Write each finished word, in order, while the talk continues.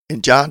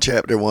In John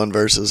chapter 1,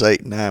 verses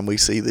 8 and 9, we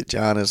see that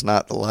John is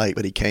not the light,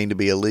 but he came to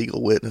be a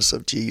legal witness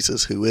of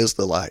Jesus, who is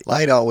the light.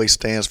 Light always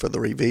stands for the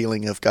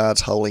revealing of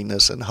God's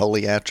holiness and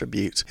holy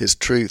attributes, his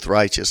truth,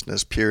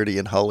 righteousness, purity,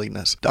 and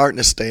holiness.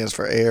 Darkness stands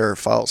for error,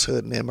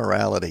 falsehood, and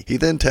immorality. He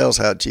then tells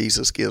how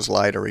Jesus gives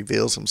light or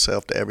reveals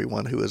himself to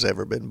everyone who has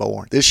ever been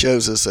born. This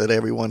shows us that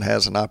everyone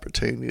has an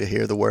opportunity to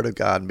hear the word of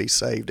God and be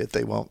saved if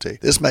they want to.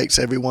 This makes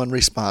everyone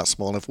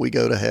responsible, and if we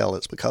go to hell,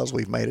 it's because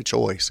we've made a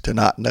choice to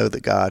not know the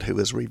God who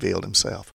has revealed himself.